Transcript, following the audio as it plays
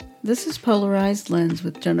This is Polarized Lens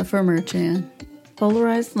with Jennifer Merchan.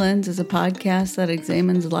 Polarized Lens is a podcast that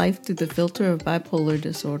examines life through the filter of bipolar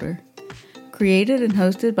disorder. Created and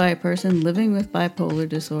hosted by a person living with bipolar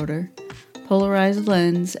disorder, Polarized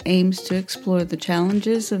Lens aims to explore the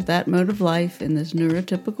challenges of that mode of life in this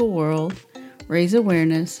neurotypical world, raise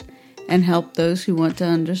awareness, and help those who want to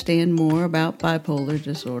understand more about bipolar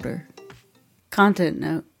disorder. Content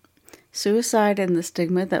note: suicide and the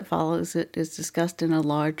stigma that follows it is discussed in a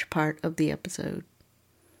large part of the episode.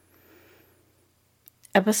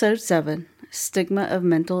 Episode 7, Stigma of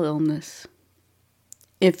Mental Illness.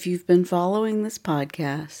 If you've been following this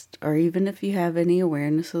podcast, or even if you have any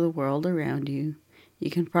awareness of the world around you,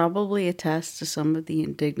 you can probably attest to some of the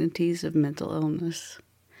indignities of mental illness.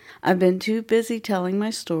 I've been too busy telling my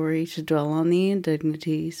story to dwell on the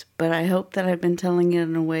indignities, but I hope that I've been telling it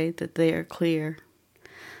in a way that they are clear.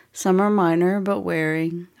 Some are minor but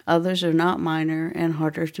wearing, others are not minor and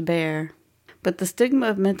harder to bear. But the stigma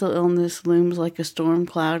of mental illness looms like a storm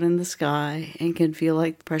cloud in the sky and can feel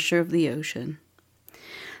like the pressure of the ocean.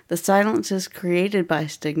 The silences created by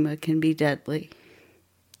stigma can be deadly.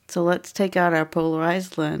 So let's take out our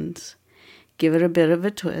polarized lens, give it a bit of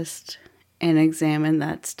a twist, and examine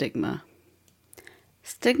that stigma.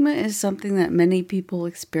 Stigma is something that many people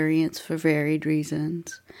experience for varied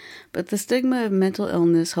reasons, but the stigma of mental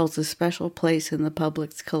illness holds a special place in the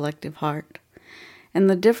public's collective heart. And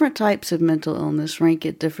the different types of mental illness rank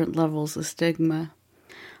at different levels of stigma.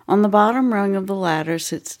 On the bottom rung of the ladder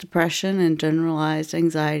sits depression and generalized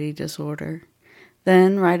anxiety disorder.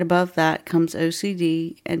 Then, right above that, comes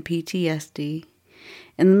OCD and PTSD.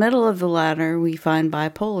 In the middle of the ladder, we find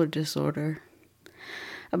bipolar disorder.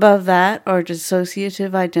 Above that are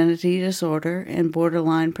dissociative identity disorder and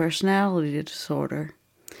borderline personality disorder.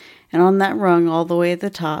 And on that rung, all the way at the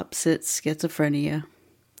top, sits schizophrenia.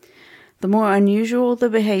 The more unusual the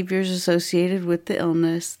behaviors associated with the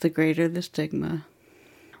illness, the greater the stigma.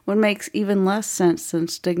 What makes even less sense than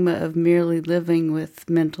stigma of merely living with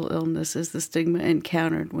mental illness is the stigma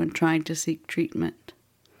encountered when trying to seek treatment.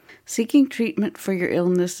 Seeking treatment for your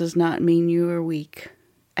illness does not mean you are weak.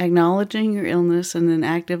 Acknowledging your illness and then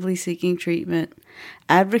actively seeking treatment,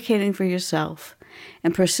 advocating for yourself,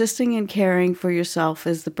 and persisting in caring for yourself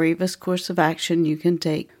is the bravest course of action you can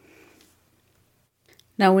take.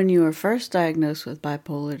 Now, when you are first diagnosed with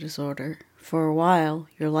bipolar disorder, for a while,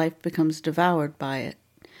 your life becomes devoured by it.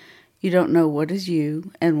 You don't know what is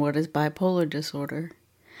you and what is bipolar disorder.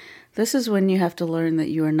 This is when you have to learn that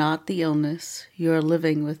you are not the illness, you are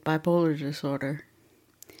living with bipolar disorder.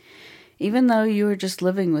 Even though you are just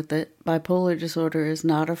living with it, bipolar disorder is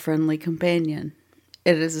not a friendly companion.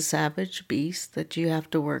 It is a savage beast that you have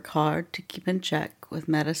to work hard to keep in check with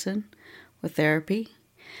medicine, with therapy,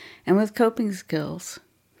 and with coping skills.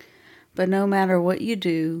 But no matter what you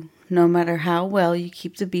do, no matter how well you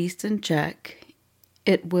keep the beast in check,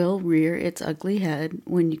 it will rear its ugly head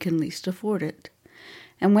when you can least afford it.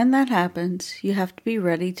 And when that happens, you have to be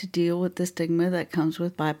ready to deal with the stigma that comes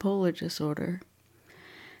with bipolar disorder.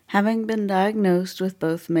 Having been diagnosed with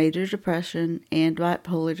both major depression and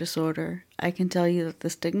bipolar disorder, I can tell you that the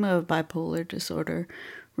stigma of bipolar disorder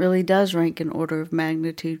really does rank an order of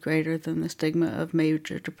magnitude greater than the stigma of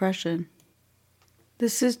major depression.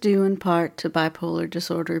 This is due in part to bipolar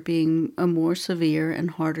disorder being a more severe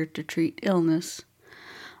and harder to treat illness.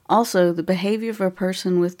 Also, the behavior of a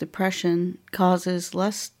person with depression causes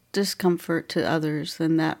less discomfort to others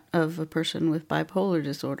than that of a person with bipolar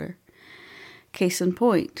disorder. Case in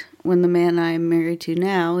point, when the man I am married to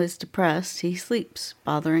now is depressed, he sleeps,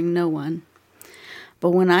 bothering no one.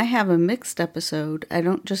 But when I have a mixed episode, I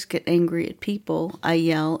don't just get angry at people, I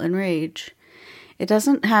yell and rage. It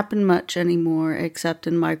doesn't happen much anymore except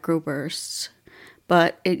in microbursts,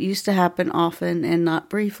 but it used to happen often and not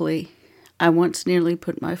briefly. I once nearly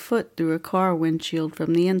put my foot through a car windshield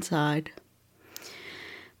from the inside.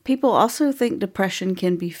 People also think depression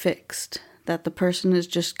can be fixed, that the person is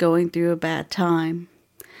just going through a bad time.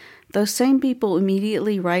 Those same people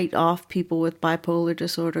immediately write off people with bipolar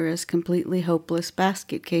disorder as completely hopeless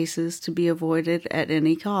basket cases to be avoided at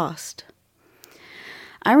any cost.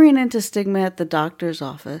 I ran into stigma at the doctor's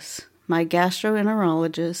office. My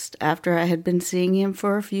gastroenterologist, after I had been seeing him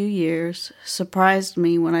for a few years, surprised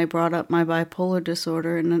me when I brought up my bipolar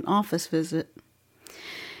disorder in an office visit.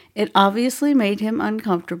 It obviously made him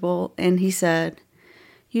uncomfortable, and he said,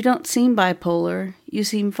 "You don't seem bipolar. You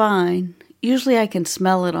seem fine. Usually I can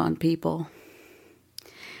smell it on people."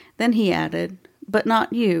 Then he added, "But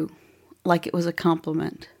not you," like it was a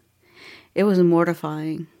compliment. It was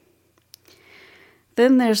mortifying.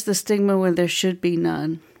 Then there's the stigma when there should be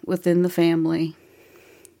none, within the family.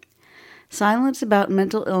 Silence about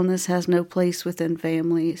mental illness has no place within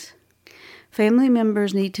families. Family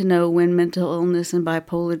members need to know when mental illness and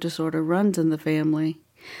bipolar disorder runs in the family.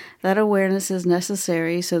 That awareness is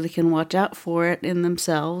necessary so they can watch out for it in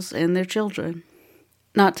themselves and their children.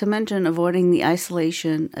 Not to mention avoiding the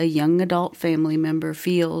isolation a young adult family member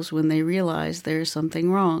feels when they realize there is something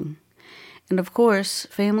wrong. And of course,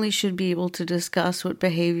 families should be able to discuss what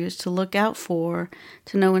behaviors to look out for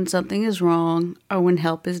to know when something is wrong or when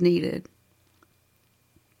help is needed.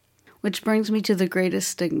 Which brings me to the greatest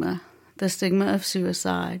stigma, the stigma of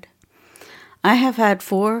suicide. I have had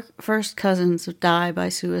 4 first cousins die by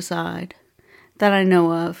suicide that I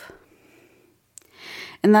know of.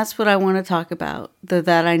 And that's what I want to talk about, the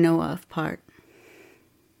that I know of part.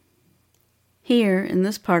 Here, in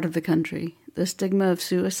this part of the country, the stigma of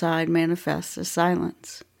suicide manifests as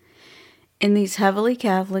silence. In these heavily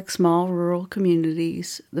Catholic small rural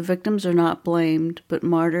communities, the victims are not blamed, but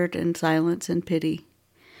martyred in silence and pity.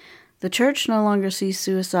 The church no longer sees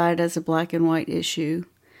suicide as a black and white issue,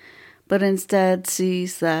 but instead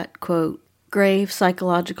sees that, quote, grave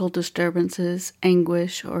psychological disturbances,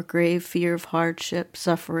 anguish, or grave fear of hardship,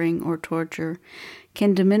 suffering, or torture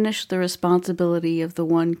can diminish the responsibility of the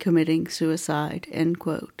one committing suicide, end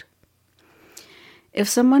quote. If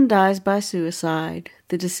someone dies by suicide,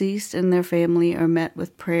 the deceased and their family are met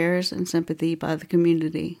with prayers and sympathy by the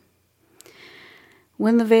community.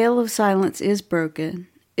 When the veil of silence is broken,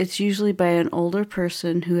 it's usually by an older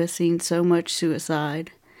person who has seen so much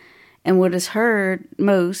suicide. And what is heard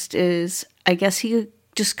most is, I guess he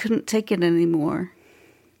just couldn't take it anymore.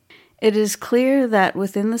 It is clear that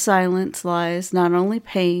within the silence lies not only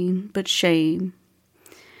pain, but shame.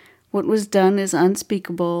 What was done is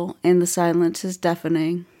unspeakable, and the silence is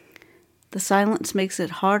deafening. The silence makes it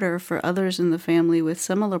harder for others in the family with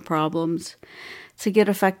similar problems to get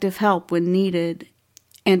effective help when needed,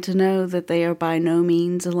 and to know that they are by no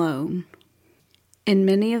means alone. In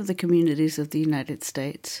many of the communities of the United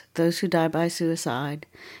States, those who die by suicide,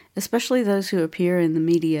 especially those who appear in the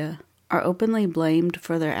media, are openly blamed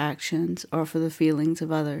for their actions or for the feelings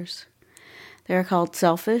of others. They are called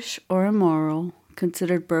selfish or immoral,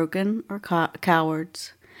 considered broken or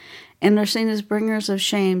cowards, and are seen as bringers of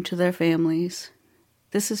shame to their families.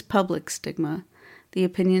 This is public stigma, the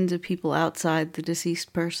opinions of people outside the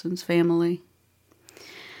deceased person's family.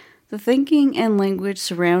 The thinking and language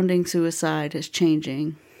surrounding suicide is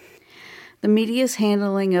changing. The media's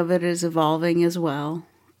handling of it is evolving as well,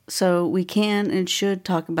 so we can and should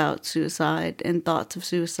talk about suicide and thoughts of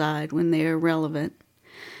suicide when they are relevant.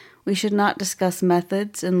 We should not discuss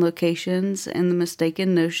methods and locations and the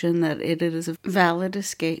mistaken notion that it is a valid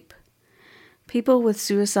escape. People with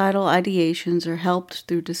suicidal ideations are helped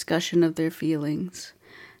through discussion of their feelings.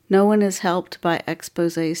 No one is helped by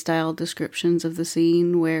expose-style descriptions of the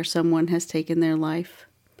scene where someone has taken their life.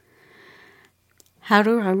 How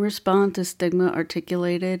do I respond to stigma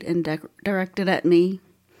articulated and directed at me?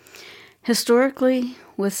 Historically,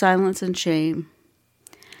 with silence and shame.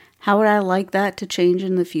 How would I like that to change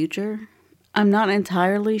in the future? I'm not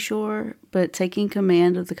entirely sure, but taking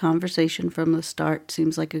command of the conversation from the start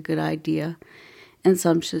seems like a good idea in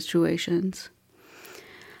some situations.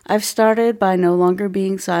 I've started by no longer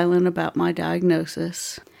being silent about my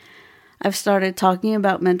diagnosis. I've started talking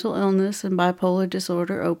about mental illness and bipolar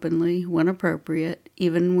disorder openly, when appropriate,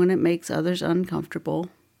 even when it makes others uncomfortable.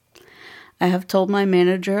 I have told my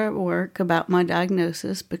manager at work about my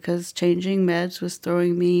diagnosis because changing meds was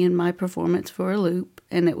throwing me and my performance for a loop,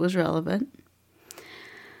 and it was relevant.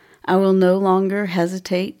 I will no longer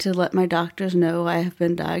hesitate to let my doctors know I have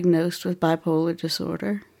been diagnosed with bipolar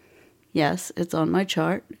disorder. Yes, it's on my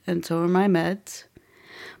chart, and so are my meds,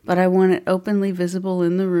 but I want it openly visible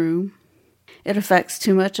in the room. It affects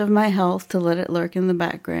too much of my health to let it lurk in the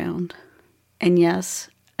background. And yes,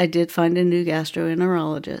 I did find a new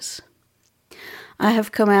gastroenterologist. I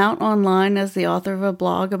have come out online as the author of a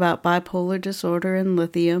blog about bipolar disorder and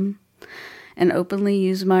lithium, and openly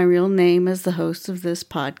use my real name as the host of this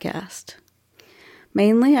podcast.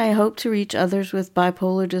 Mainly, I hope to reach others with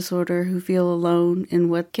bipolar disorder who feel alone in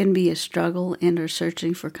what can be a struggle and are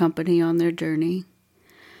searching for company on their journey.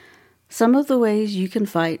 Some of the ways you can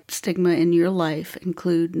fight stigma in your life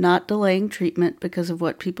include not delaying treatment because of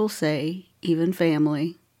what people say, even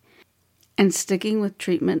family, and sticking with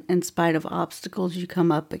treatment in spite of obstacles you come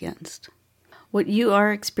up against. What you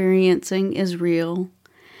are experiencing is real,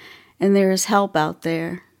 and there is help out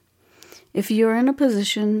there. If you're in a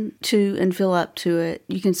position to and feel up to it,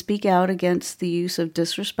 you can speak out against the use of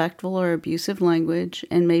disrespectful or abusive language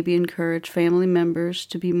and maybe encourage family members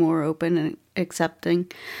to be more open and accepting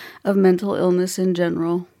of mental illness in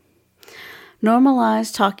general.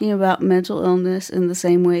 Normalize talking about mental illness in the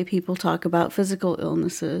same way people talk about physical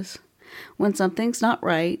illnesses. When something's not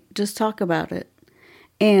right, just talk about it.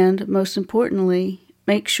 And, most importantly,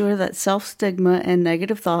 make sure that self-stigma and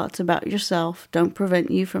negative thoughts about yourself don't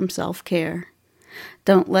prevent you from self-care.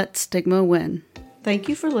 Don't let stigma win. Thank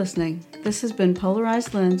you for listening. This has been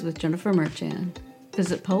Polarized Lens with Jennifer Merchan.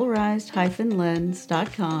 Visit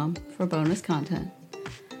polarized-lens.com for bonus content.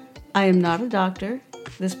 I am not a doctor.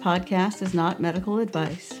 This podcast is not medical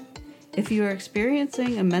advice. If you are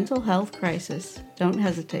experiencing a mental health crisis, don't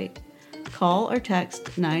hesitate. Call or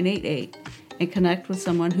text 988 and connect with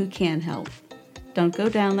someone who can help. Don't go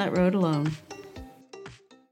down that road alone.